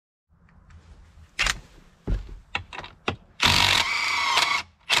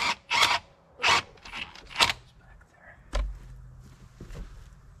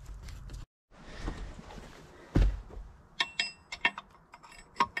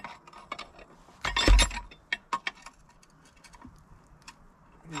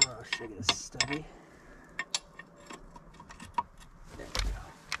Oh, should I get a stubby? There we go.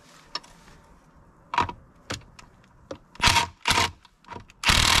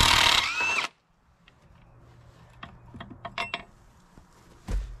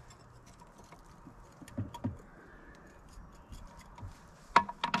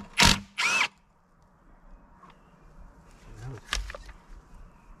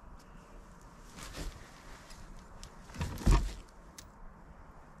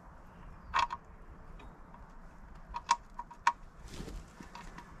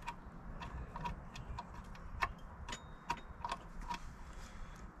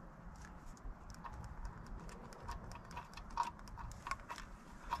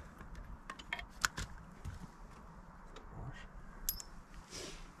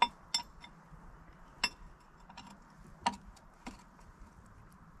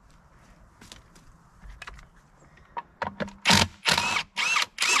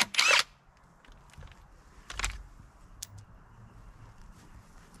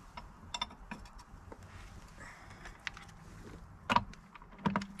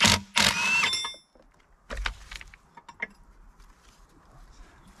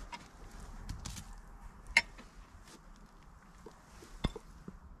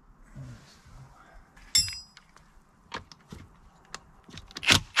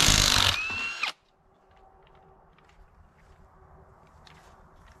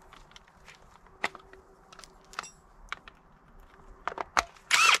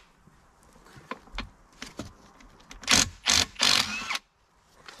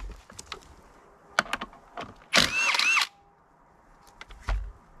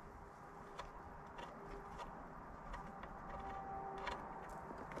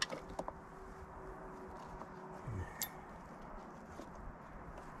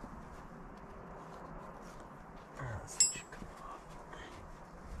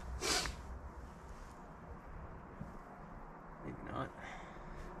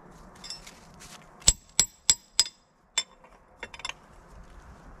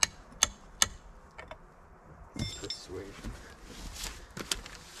 Persuasion.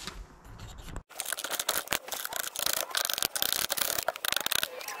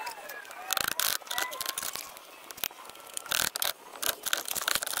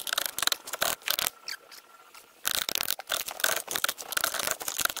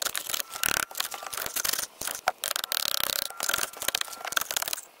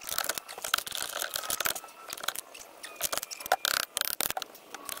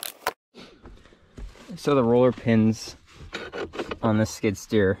 So the roller pins on this skid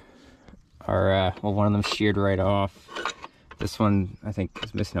steer are, well, one of them sheared right off. This one, I think,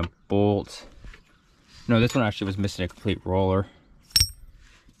 is missing a bolt. No, this one actually was missing a complete roller.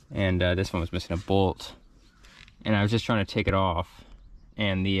 And this one was missing a bolt. And I was just trying to take it off.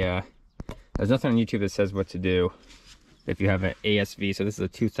 And there's nothing on YouTube that says what to do if you have an ASV. So this is a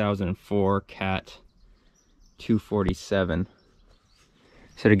 2004 Cat 247.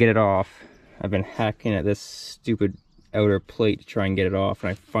 So to get it off, I've been hacking at this stupid outer plate to try and get it off, and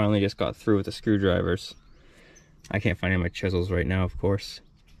I finally just got through with the screwdrivers. I can't find any of my chisels right now, of course.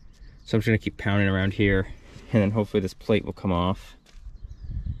 So I'm just gonna keep pounding around here, and then hopefully this plate will come off.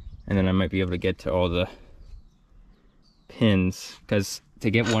 And then I might be able to get to all the pins, because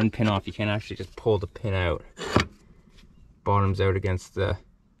to get one pin off, you can't actually just pull the pin out. Bottom's out against the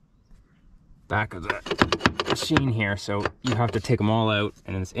back of the machine here, so you have to take them all out,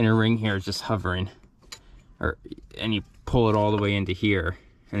 and this inner ring here is just hovering, and you pull it all the way into here,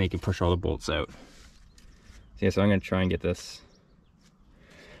 and then you can push all the bolts out. So, yeah, so I'm going to try and get this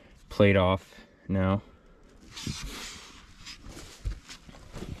plate off now.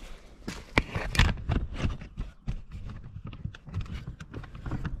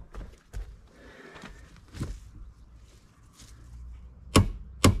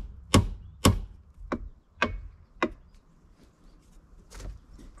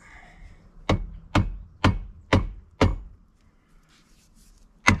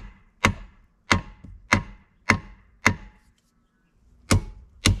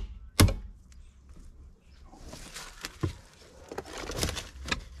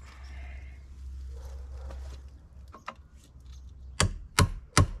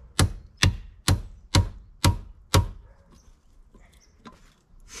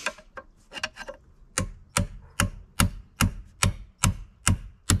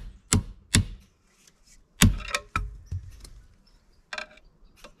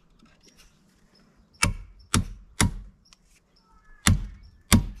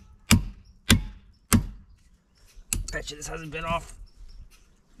 Bet you this hasn't been off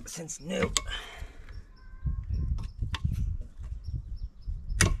since new.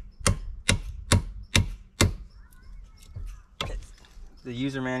 the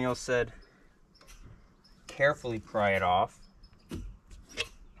user manual said carefully pry it off. I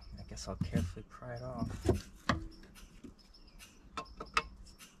guess I'll carefully pry it off.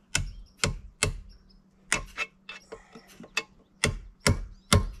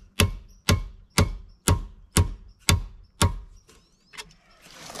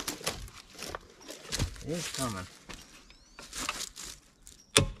 It is coming.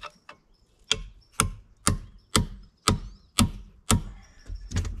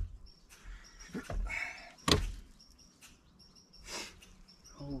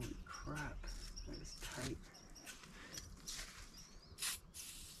 Holy crap, that is tight.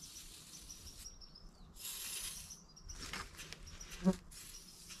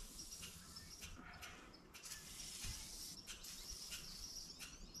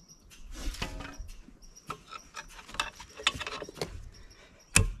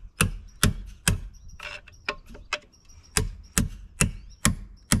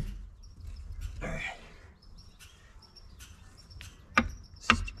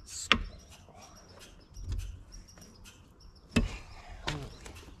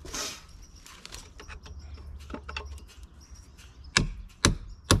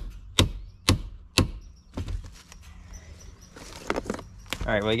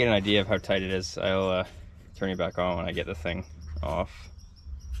 Alright, well, you get an idea of how tight it is. I'll turn you back on when I get the thing off.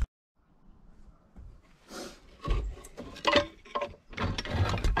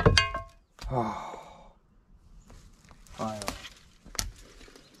 Oh, finally.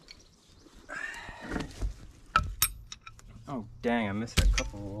 Oh, dang, I missed a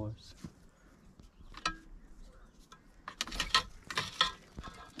couple of rollers.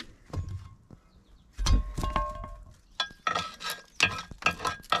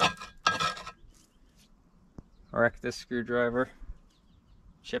 Wrecked this screwdriver,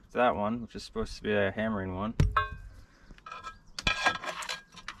 chipped that one, which is supposed to be a hammering one.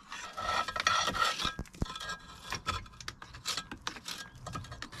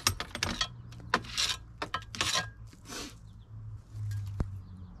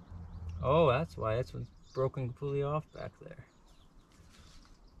 Oh, that's why. That's what's broken completely off back there.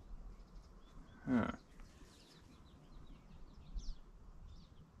 Huh.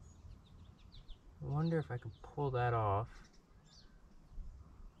 I wonder if I can pull that off.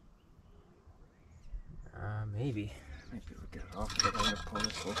 Maybe. Might be able to get it off, but I'm gonna pull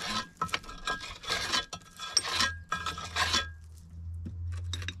this whole thing.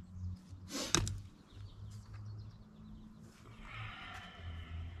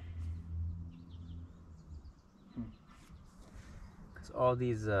 Because all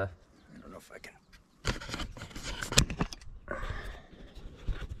these, I don't know if I can.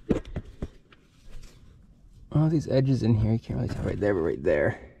 All these edges in here, you can't really tell right there, but right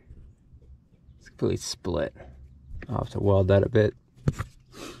there, it's completely split. I'll have to weld that a bit.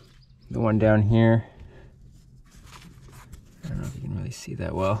 The one down here, I don't know if you can really see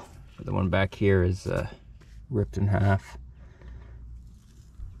that well, but the one back here is ripped in half.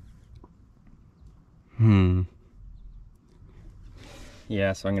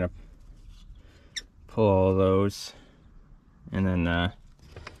 Yeah, so I'm gonna pull all of those, and then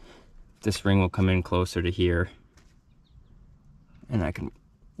this ring will come in closer to here, and I can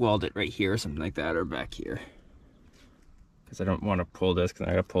weld it right here or something like that, or back here, because I don't want to pull this, because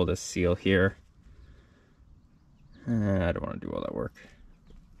I gotta pull this seal here. I don't want to do all that work.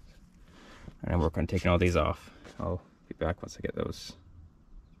 And I work on taking all these off. I'll be back once I get those.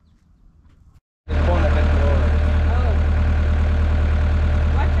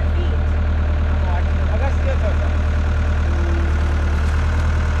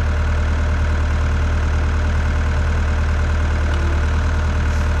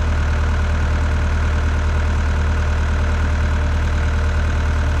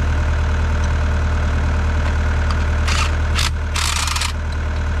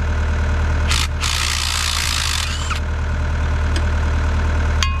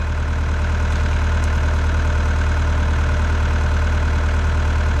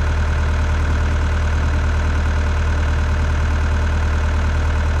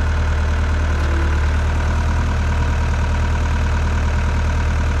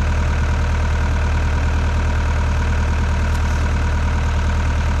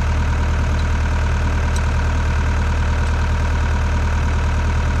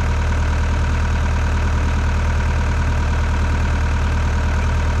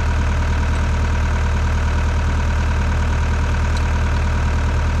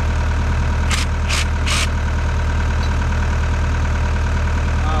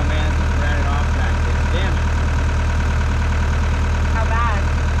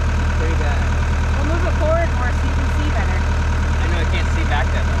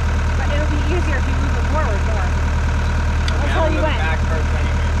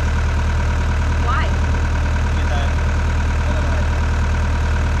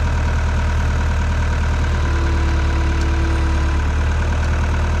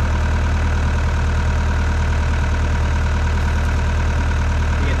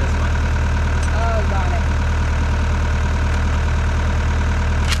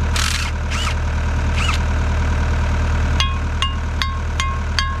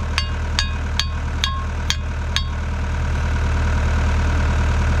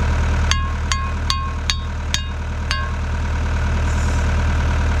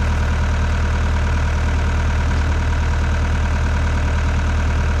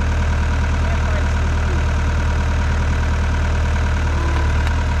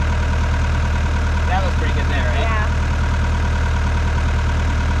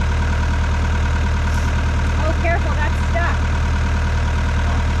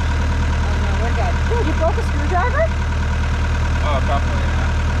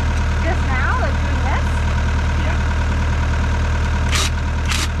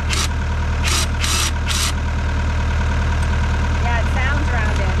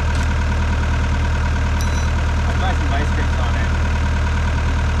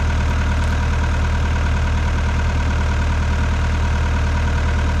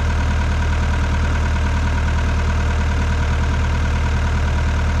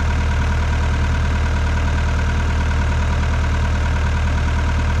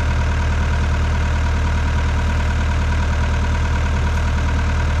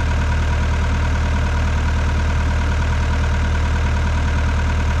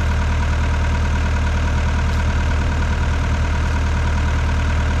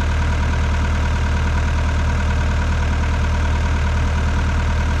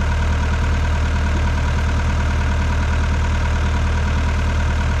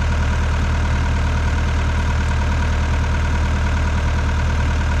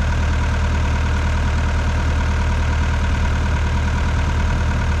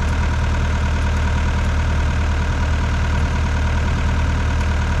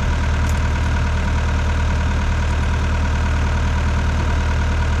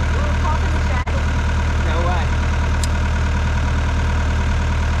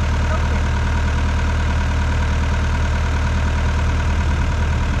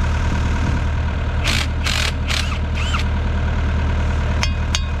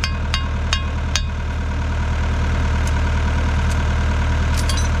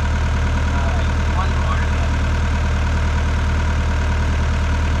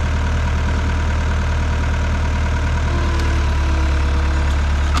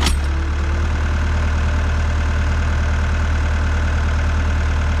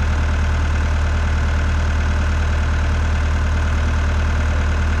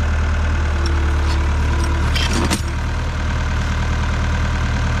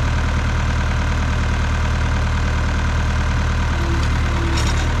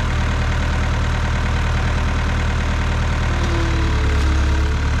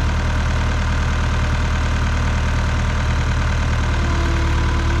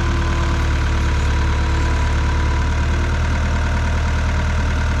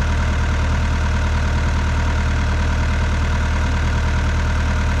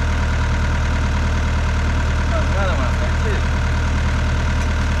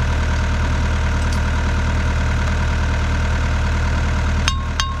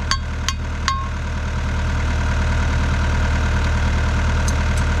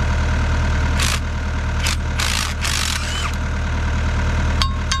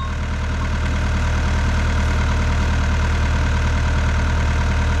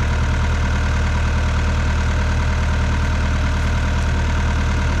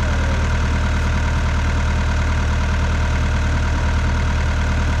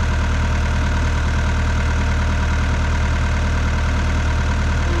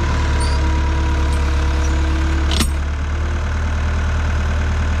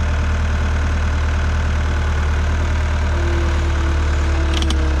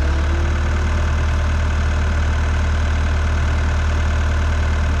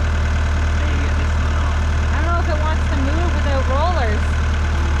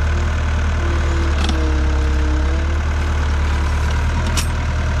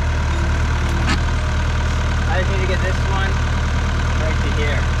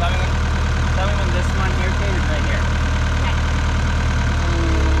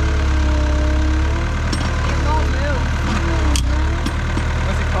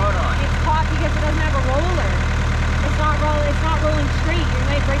 it's not rolling straight. You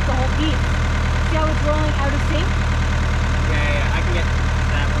might break the whole piece. See how it's rolling out of sync? Yeah, I can get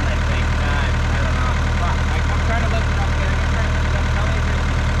that one, I think. I don't know. Fuck, I'm trying to lift it up again. I'm trying to lift it up. Tell me if it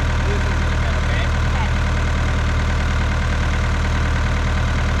loosens it again, okay? Okay.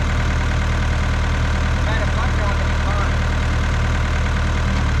 Kind of pucker on to be fine.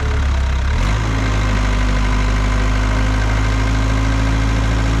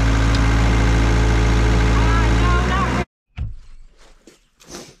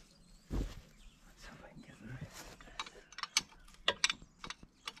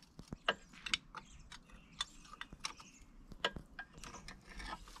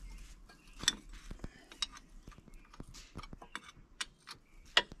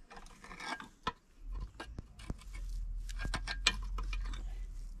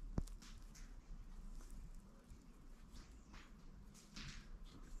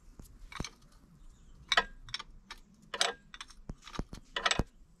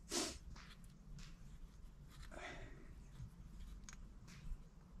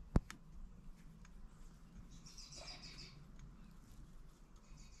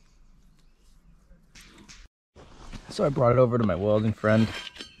 So I brought it over to my welding friend,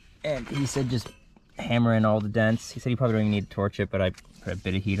 and he said just hammer in all the dents. He said you probably don't even need to torch it, but I put a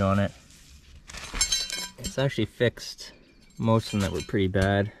bit of heat on it. It's actually fixed most of them that were pretty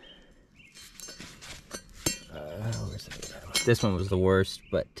bad. This one was the worst,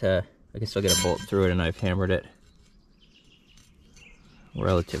 but I can still get a bolt through it, and I've hammered it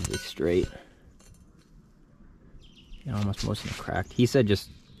relatively straight. Yeah, almost most of them cracked. He said just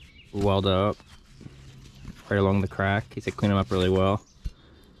weld it up right along the crack. He said clean them up really well.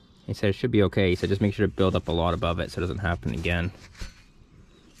 He said it should be okay. He said just make sure to build up a lot above it so it doesn't happen again.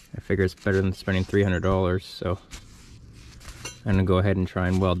 I figure it's better than spending $300, so I'm gonna go ahead and try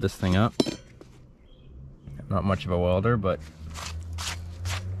and weld this thing up. I'm not much of a welder, but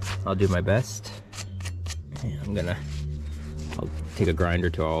I'll do my best. And I'll take a grinder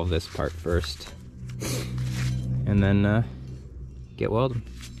to all of this part first, and then get welding.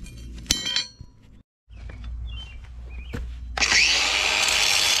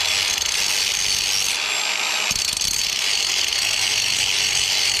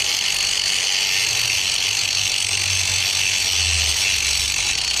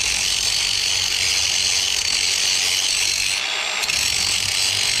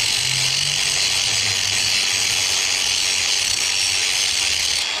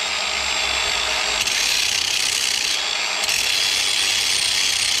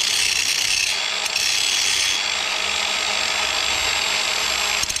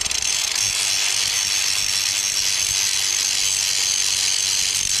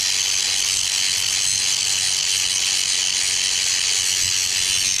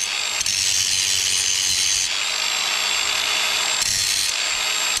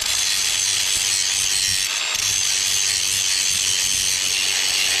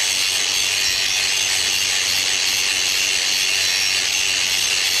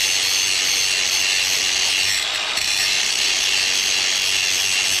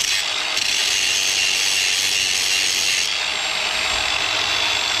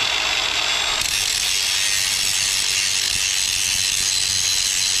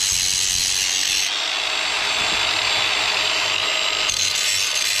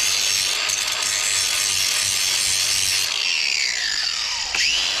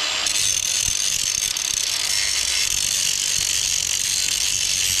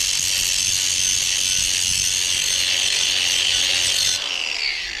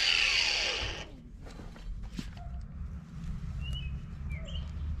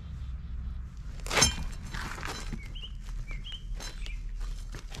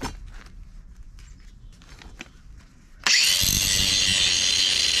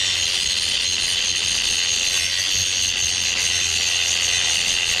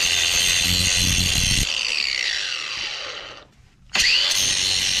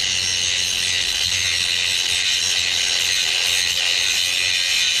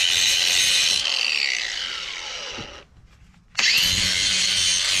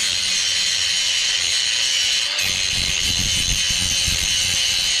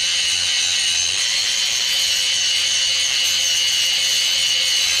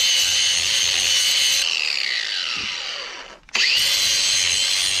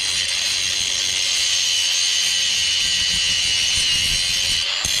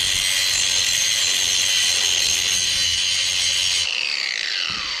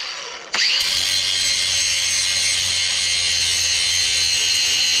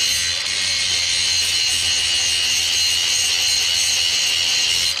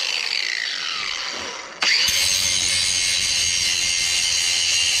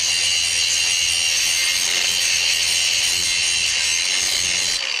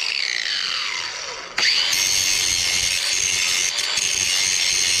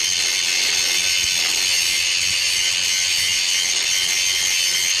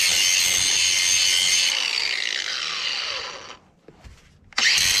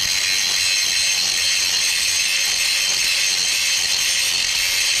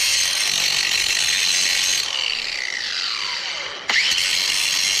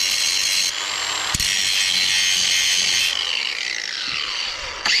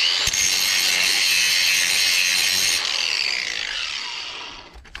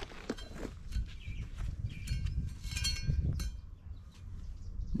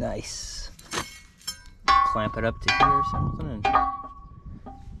 Nice. Clamp it up to here or something and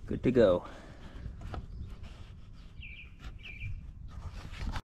good to go.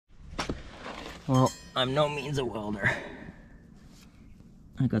 Well, I'm no means a welder.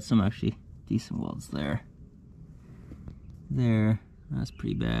 I got some actually decent welds there. There, that's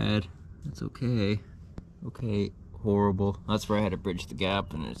pretty bad. That's okay. Okay, horrible. That's where I had to bridge the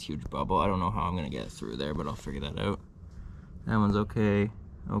gap and it's a huge bubble. I don't know how I'm gonna get through there, but I'll figure that out. That one's okay.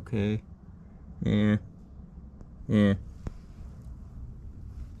 Okay. Yeah. Yeah.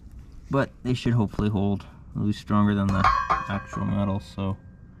 But they should hopefully hold. At least stronger than the actual metal, so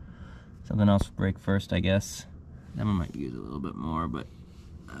something else will break first, I guess. That one might use a little bit more, but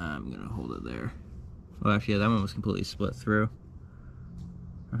I'm gonna hold it there. Well, actually, yeah, that one was completely split through.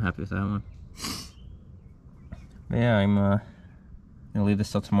 I'm happy with that one. But yeah, I'm gonna leave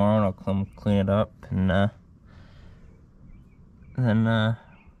this till tomorrow, and I'll come clean it up, and then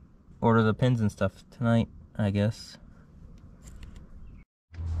order the pins and stuff tonight, I guess.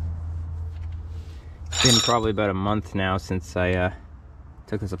 It's been probably about a month now since I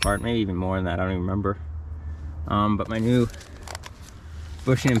took this apart, maybe even more than that, I don't even remember. But my new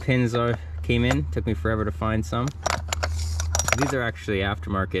bushing and pins came in. Took me forever to find some. These are actually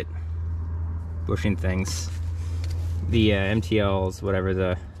aftermarket bushing things. The MTLs,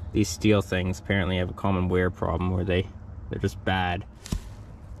 whatever, these steel things apparently have a common wear problem where they're just bad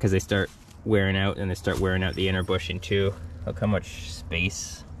because they start wearing out, and they start wearing out the inner bushing too. Look how much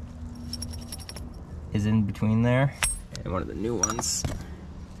space is in between there. And one of the new ones,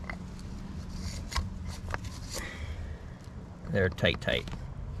 they're tight.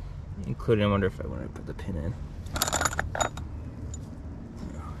 Including, I wonder if I want to put the pin in.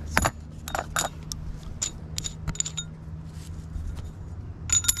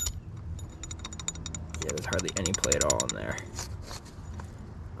 Yeah, there's hardly any play at all in there.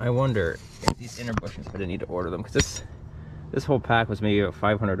 I wonder if these inner bushings, if I didn't need to order them, because this whole pack was maybe about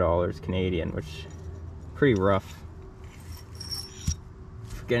 $500 Canadian, which is pretty rough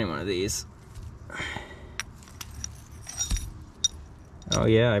for getting one of these. Oh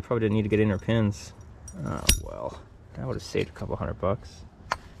yeah, I probably didn't need to get inner pins. Oh well, that would have saved a couple $100.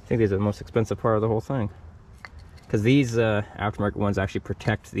 I think these are the most expensive part of the whole thing. Because these aftermarket ones actually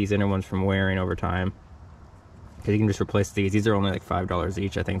protect these inner ones from wearing over time. Because you can just replace these. These are only like $5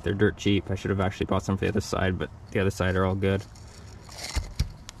 each. I think they're dirt cheap. I should have actually bought some for the other side, but the other side are all good.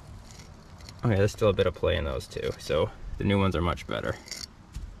 Okay, there's still a bit of play in those too, so the new ones are much better.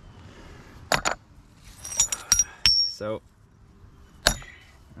 So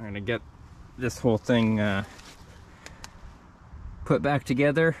I'm gonna get this whole thing put back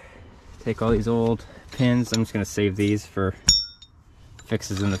together. Take all these old pins. I'm just gonna save these for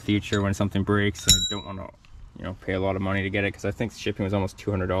fixes in the future when something breaks and I don't want to, you know, pay a lot of money to get it, because I think shipping was almost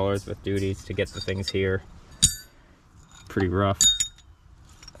 $200 with duties to get the things here. Pretty rough.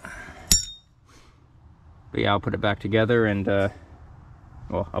 But yeah, I'll put it back together and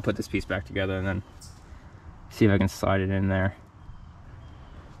well, I'll put this piece back together and then see if I can slide it in there.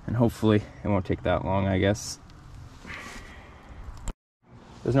 And hopefully it won't take that long, I guess.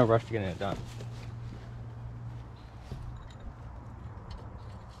 There's no rush to getting it done.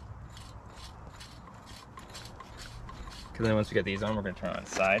 Because then once we get these on, we're going to turn it on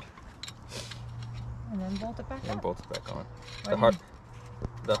its side. And then bolt it back and up. Bolt it back on. Why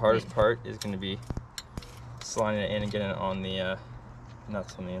The hardest part is going to be sliding it in and getting it on the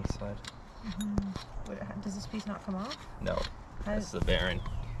nuts on the inside. Wait, does this piece not come off? No, that's the bearing.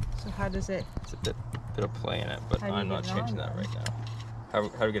 So how does it? It's a bit of play in it, but I'm not changing that right now. How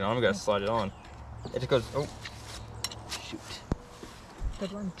do we get it on? We gotta slide it on. It just goes. Oh, shoot.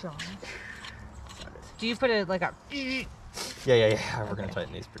 Good one, John. Do you put it like a? Yeah. We're gonna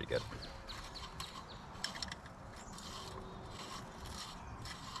tighten these pretty good.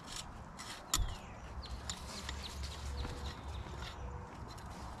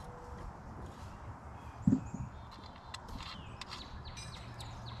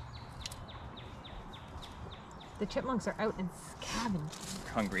 The chipmunks are out and scavenging.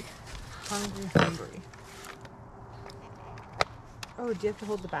 Hungry. Hungry. Oh, do you have to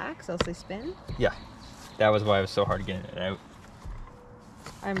hold the back so else they spin? Yeah. That was why it was so hard getting it out.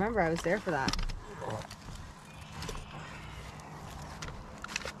 I remember I was there for that.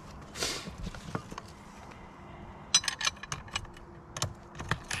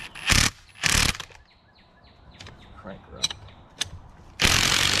 Crank her up.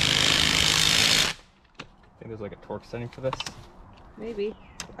 I think there's like a torque setting for this. Maybe.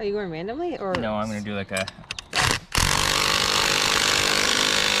 Are you going randomly or? No, I'm gonna do like a.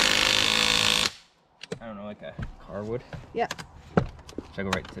 I don't know, like a car would. Yeah. Should I go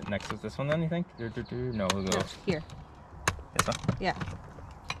right to next to this one then, you think? No, we'll go. No, here. This one? Yeah.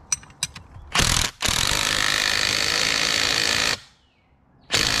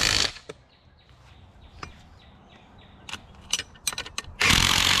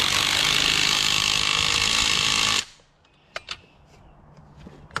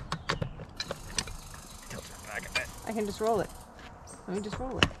 Tilt it back a bit. I can just roll it. Let me just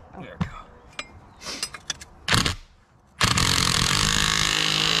roll it. Oh. There we go.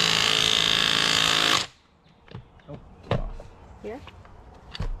 Here?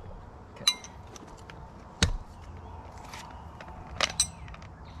 Okay.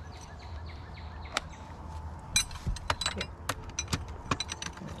 Here.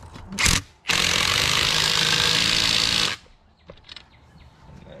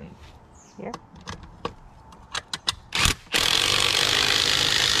 And then Here?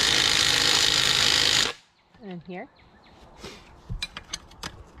 And then here?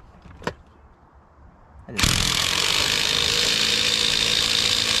 I did.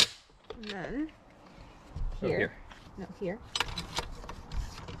 And then Oh, here. here. No, here.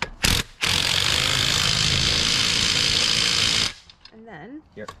 And then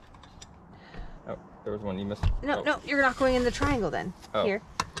Here. Oh, there was one you missed. no, Oh. no, you're not going in the triangle then. Oh. Here.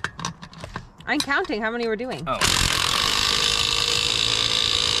 I'm counting how many we're doing. Oh.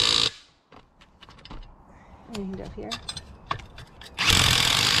 And you can go here.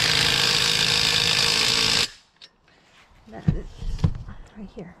 Then right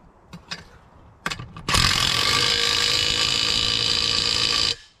here.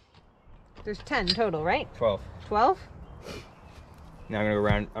 There's 10 total, right? 12. 12? Now I'm gonna go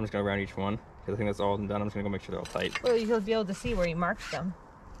around. I'm just gonna round each one because I think that's all done. I'm just gonna go make sure they're all tight. Well, you'll be able to see where you marked them.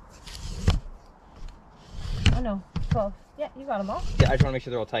 Oh no, 12. Yeah, you got them all. Yeah, I just want to make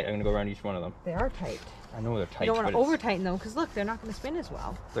sure they're all tight. I'm gonna go around each one of them. They are tight. I know they're tight. You don't want but to over tighten them because look, they're not going to spin as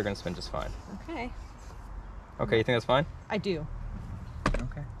well. they're gonna spin just fine. Okay. Okay, you think that's fine? I do.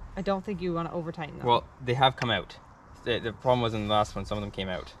 Okay. I don't think you want to over tighten them. Well, they have come out. The problem was in the last one, some of them came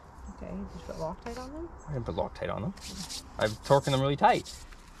out. Okay, you just put Loctite on them? I didn't put Loctite on them. I've torquing them really tight.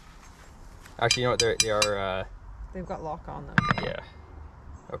 Actually, you know what? They are. They've got lock on them. Yeah.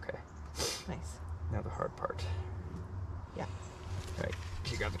 Okay. Nice. Now the hard part. Yeah. Right.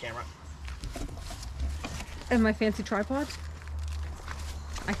 You grab the camera. And my fancy tripod?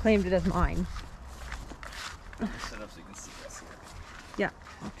 I claimed it as mine. Set up so you can see this. Yeah,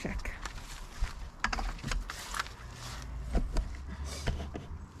 I'll check.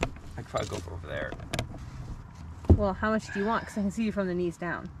 I could probably go over there. Well, how much do you want? Because I can see you from the knees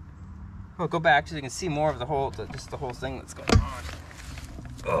down. Well, go back so you can see more of the whole, just the whole thing that's going on.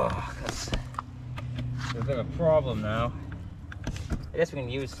 Oh, that's a bit of a problem now. I guess we can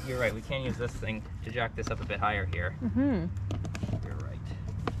use, you're right, we can use this thing to jack this up a bit higher here. Mm-hmm. You're right.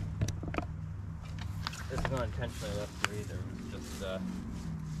 This is not intentionally left here either. It's just,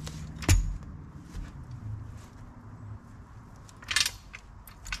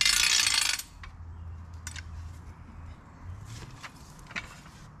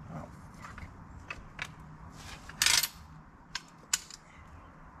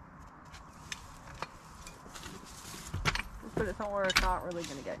 Put it somewhere it's not really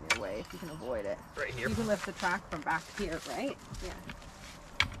going to get in your way if you can avoid it. right here. You can lift the track from back here, right? Yeah.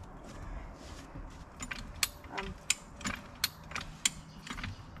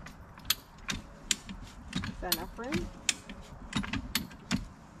 Is that enough room?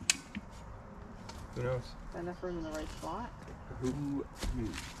 Who knows? Is that enough room in the right spot? Who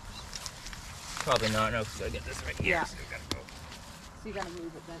knows? Probably not, no, because I gotta get this right here. Yeah. So we gotta go. So you got to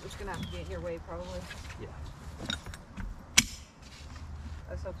move it then. It's going to have to get in your way probably. Yeah.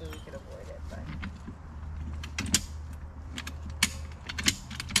 I was hoping we could avoid it, but...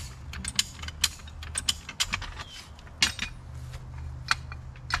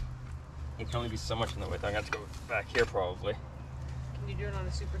 It can only be so much in the width. I'm gonna have to go back here probably. Can you do it on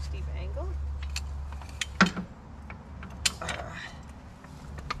a super steep angle?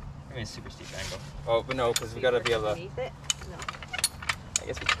 I mean, super steep angle. Oh, but no, because we gotta be able to. Underneath it? No. I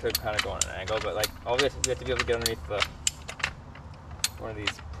guess we could kind of go on an angle, but like, all we have to be able to get underneath the one of these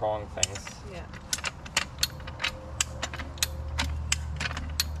prong things. Yeah.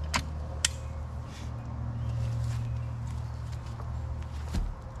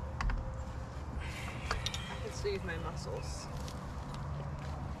 I can still use my muscles.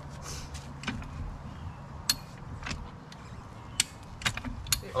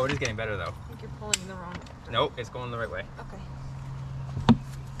 Oh, it is getting better though. I think you're pulling in the wrong direction. Nope, it's going the right way. Okay.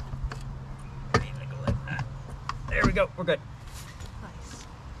 There we go. We're good. Nice.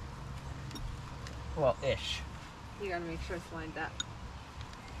 Well, ish. You gotta make sure it's lined up.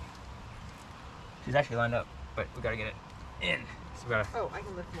 She's actually lined up, but we gotta get it in. So we gotta. Oh, I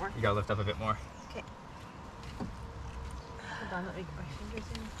can lift more. You gotta lift up a bit more. Okay. Hold on, let me get my fingers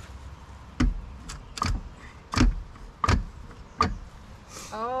in.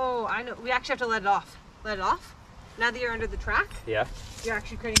 Oh, I know. We actually have to let it off. Let it off. Now that you're under the track, Yeah. you're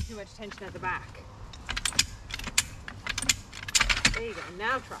actually creating too much tension at the back. There you go.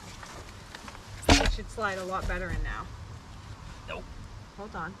 Now try. It should slide a lot better in now. Nope.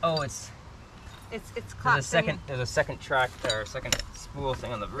 Hold on. Oh, it's collapsing. there's a second track there, a second spool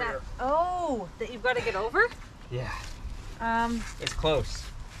thing on the rear. That you've got to get over? Yeah. Um, It's close.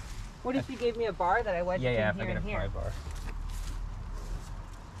 what if you gave me a bar that I wedged in Yeah, if here I get a and here? pry bar.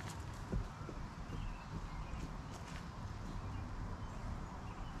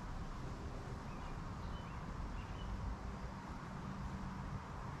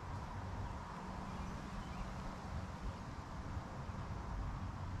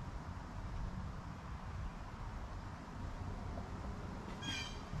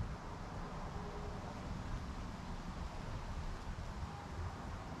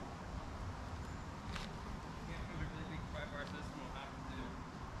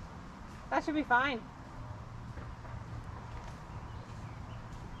 That should be fine.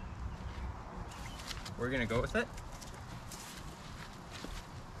 We're gonna go with it?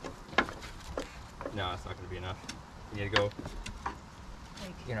 No, it's not gonna be enough. You need to go.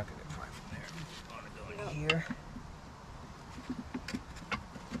 You're not gonna get pry from there. I wanna go in here.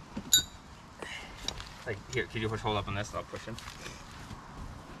 Like here, can you push hold up on this? I'll push him.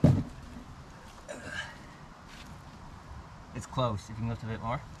 It's close. If you can lift a bit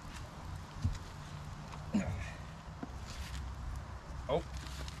more. Oh.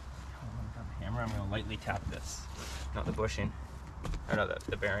 Hammer. I'm gonna lightly tap this, not the bushing. Or no,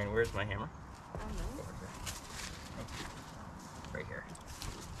 the bearing. Where's my hammer? I don't know. Over here. Oh. Right here.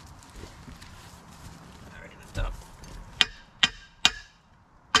 Alright, lift up.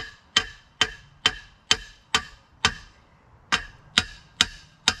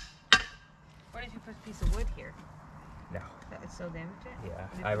 What if you put a piece of wood here? No. That would so damage it? Yeah,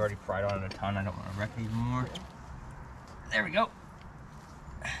 I've already pried on it a ton. I don't want to wreck it even more. Yeah. There we go.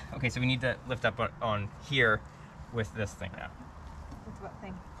 Okay, so we need to lift up on here with this thing now. With what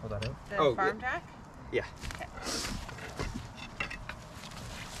thing? Hold that out. The farm jack? Yeah. Okay.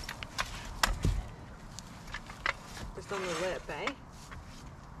 Just on the lip, eh?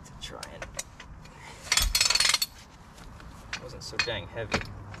 To try and. It wasn't so dang heavy.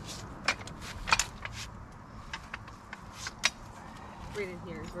 Right in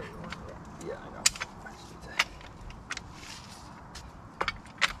here is where you want it. Yeah, I know. I just need to.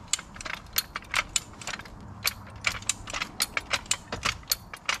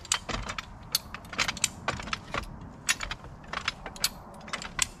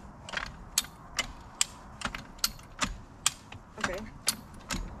 Okay.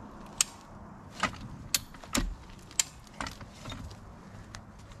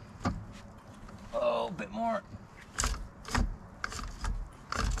 Oh, a bit more.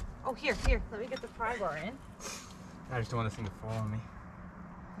 Oh, here. Let me get the pry bar in. I just don't want this thing to fall on me.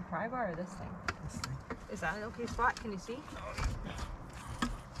 The pry bar or this thing? This thing. Is that an okay spot? Can you see?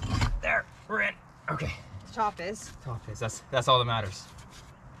 There, we're in. Okay. The top is. Top is. That's all that matters.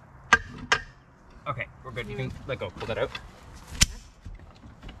 Okay, we're good. You can let go. Pull that out.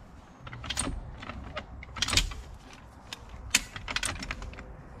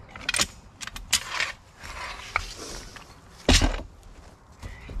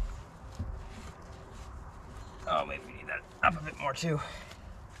 Oh, maybe we need that up a bit more too.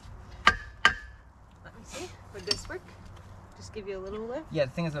 Let me see. Would this work? Just give you a little lift? Yeah,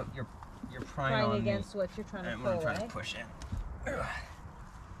 the thing is that you're prying on against what you're trying to and pull, we're trying to push in.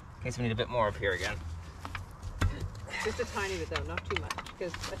 Okay, so we need a bit more up here again. Just a tiny bit though, not too much,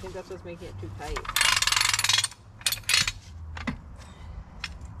 because I think that's what's making it too tight.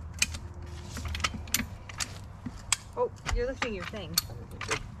 Oh, you're lifting your thing.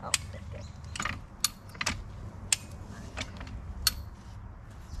 Oh, okay.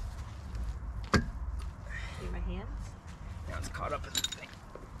 See my hands? Now it's caught up in the thing.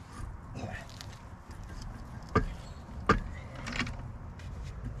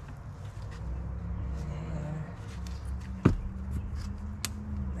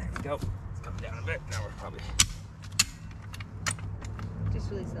 There we go. It's coming down a bit. Now we're probably.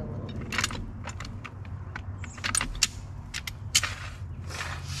 Just release it a little bit.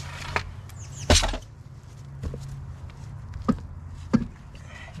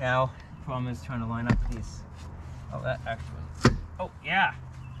 Now, the problem is trying to line up these. Oh, that actually. Oh, yeah.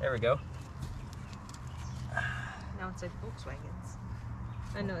 There we go. Now it's like Volkswagens.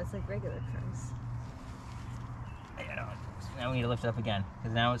 I know, it's like regular cars. Yeah, no, so now we need to lift it up again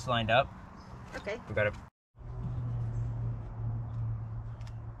because now it's lined up. Okay. We got it.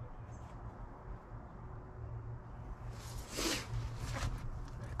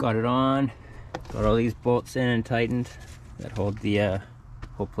 Got it on. Got all these bolts in and tightened that hold the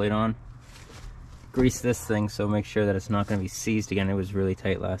whole plate on. Grease this thing so make sure that it's not going to be seized again. It was really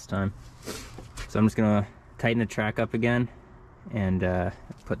tight last time. So I'm just going to tighten the track up again and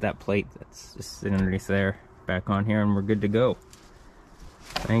put that plate that's just sitting underneath there back on here, and we're good to go.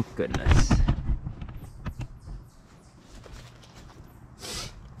 Thank goodness.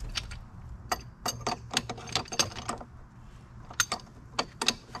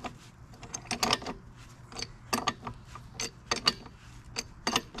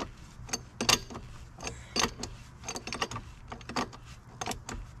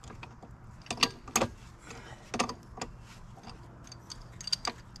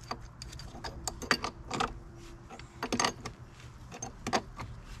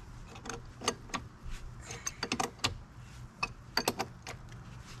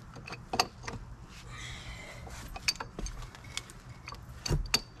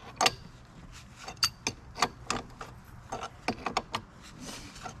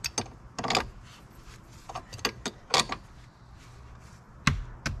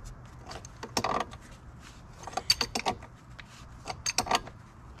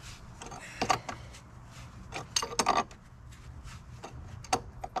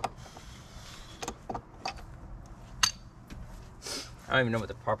 I don't even know what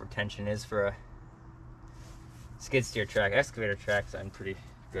the proper tension is for a skid steer track. Excavator tracks I'm pretty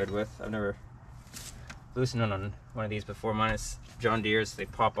good with. I've never loosened on one of these before. Mine is John Deere's. They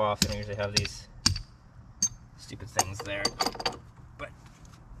pop off and they usually have these stupid things there. But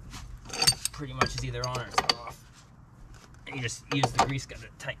pretty much is either on or it's off. And you just use the grease gun to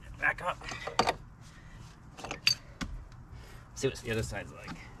tighten it back up. See what the other side's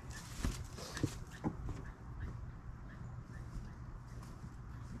like.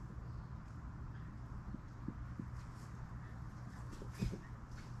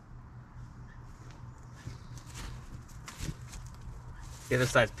 The other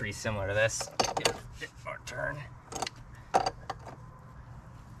side's pretty similar to this. Give it a bit more turn.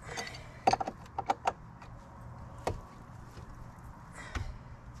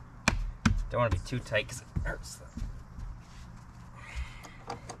 Don't want to be too tight because it hurts them.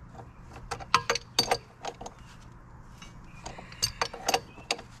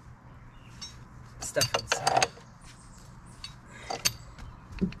 Stuff inside.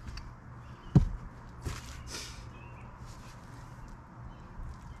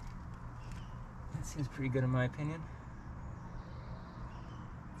 Seems pretty good in my opinion.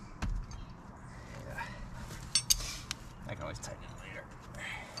 Yeah. I can always tighten it later.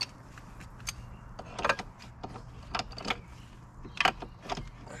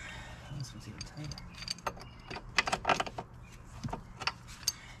 This one's even tighter.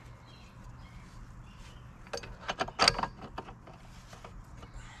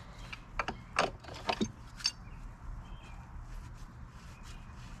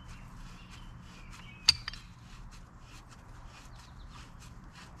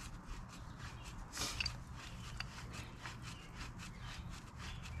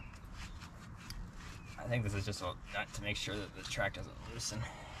 I think this is just a nut to make sure that the track doesn't loosen.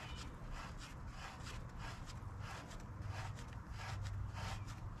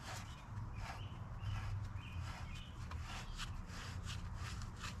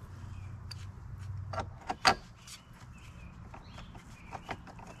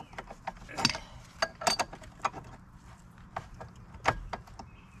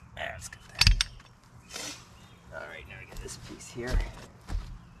 That's good there. All right, now we get this piece here.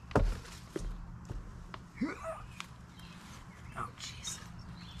 Oh, jeez.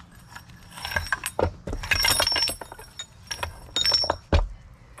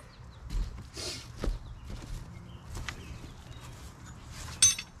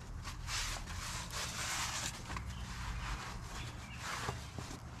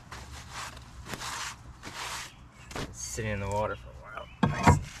 It's sitting in the water for a while. Nice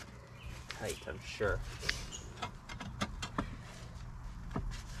and tight, I'm sure.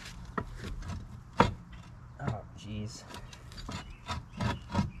 Oh, jeez.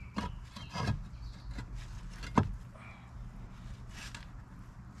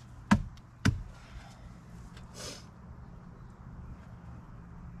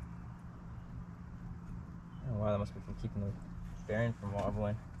 Oh, wow, that must be from keeping the bearing from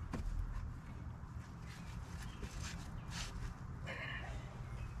wobbling.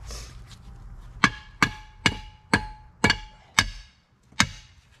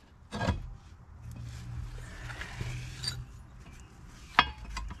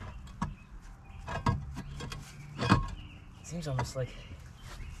 seems almost like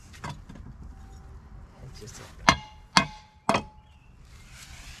it's just a...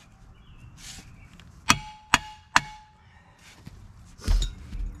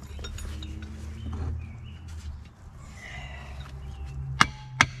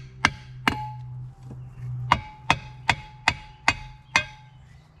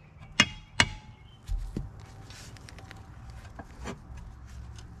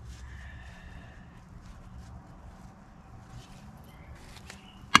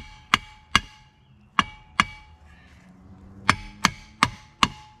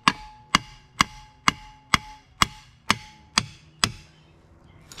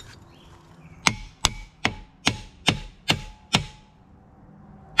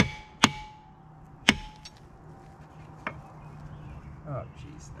 Oh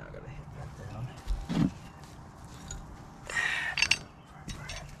jeez, now I gotta hit that down.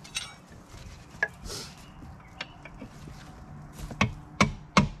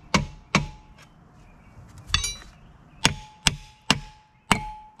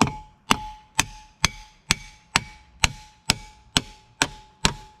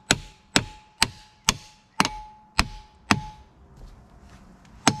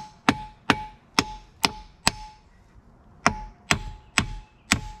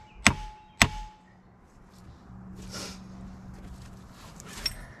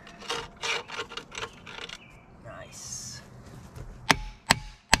 Nice.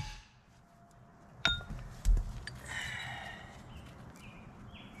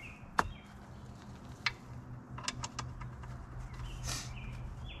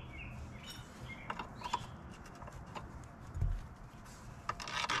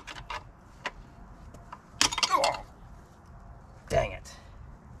 Oh, dang it.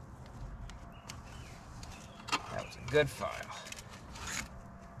 That was a good file.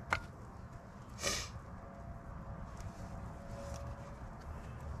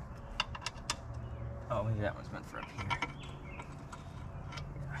 Oh, maybe that one's meant for up here.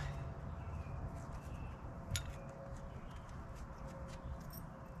 Yeah.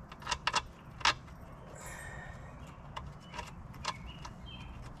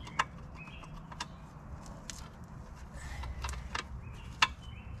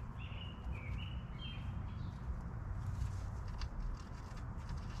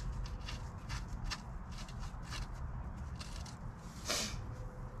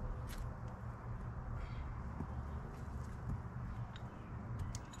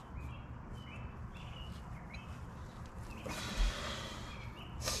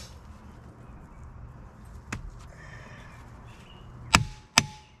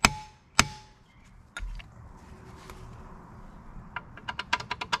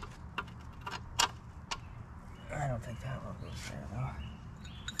 I don't think that one goes there though.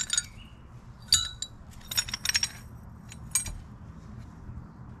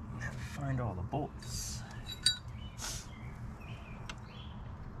 Have to find all the bolts.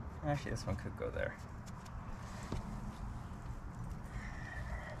 Actually, this one could go there.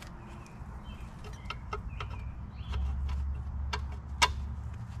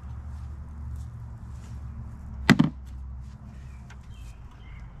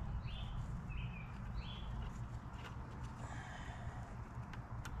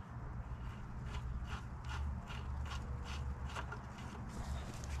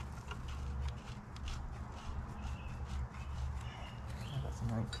 Oh, that's a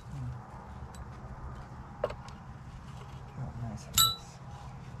 19. Oh, nice.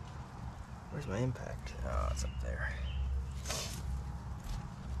 Where's my impact? Oh, it's up there.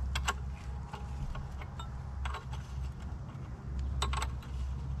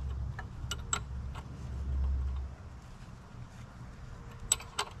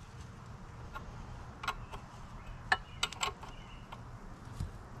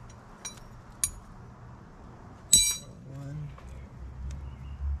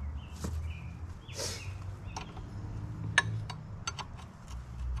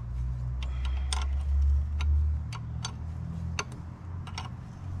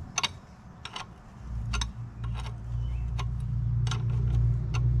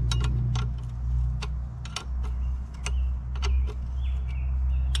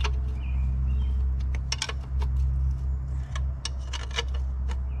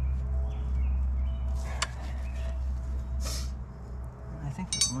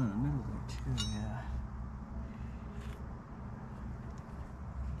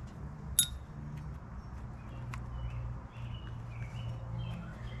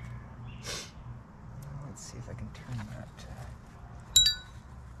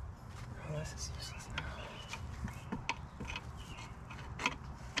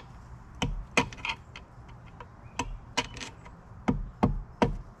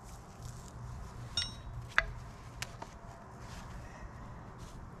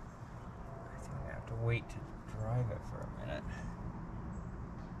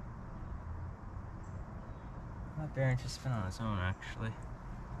 bearing to spin on its own, actually.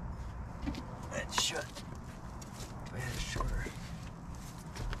 It should. If I had it shorter.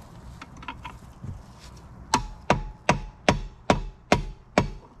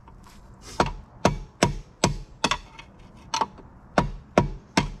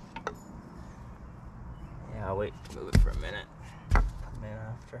 Yeah, I'll wait to move it for a minute. Come in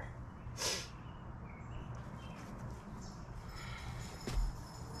after.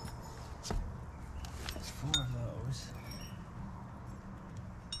 There's 4 of those.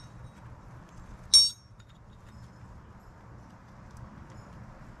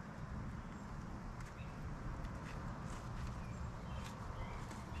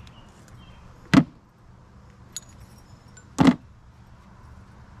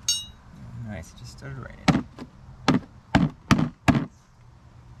 Nice, it just started raining.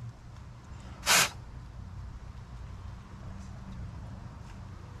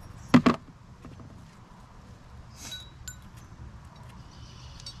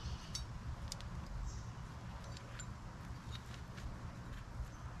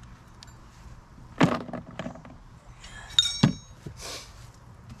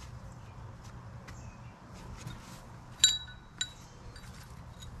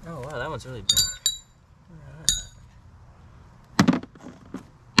 Oh wow, that one's really big.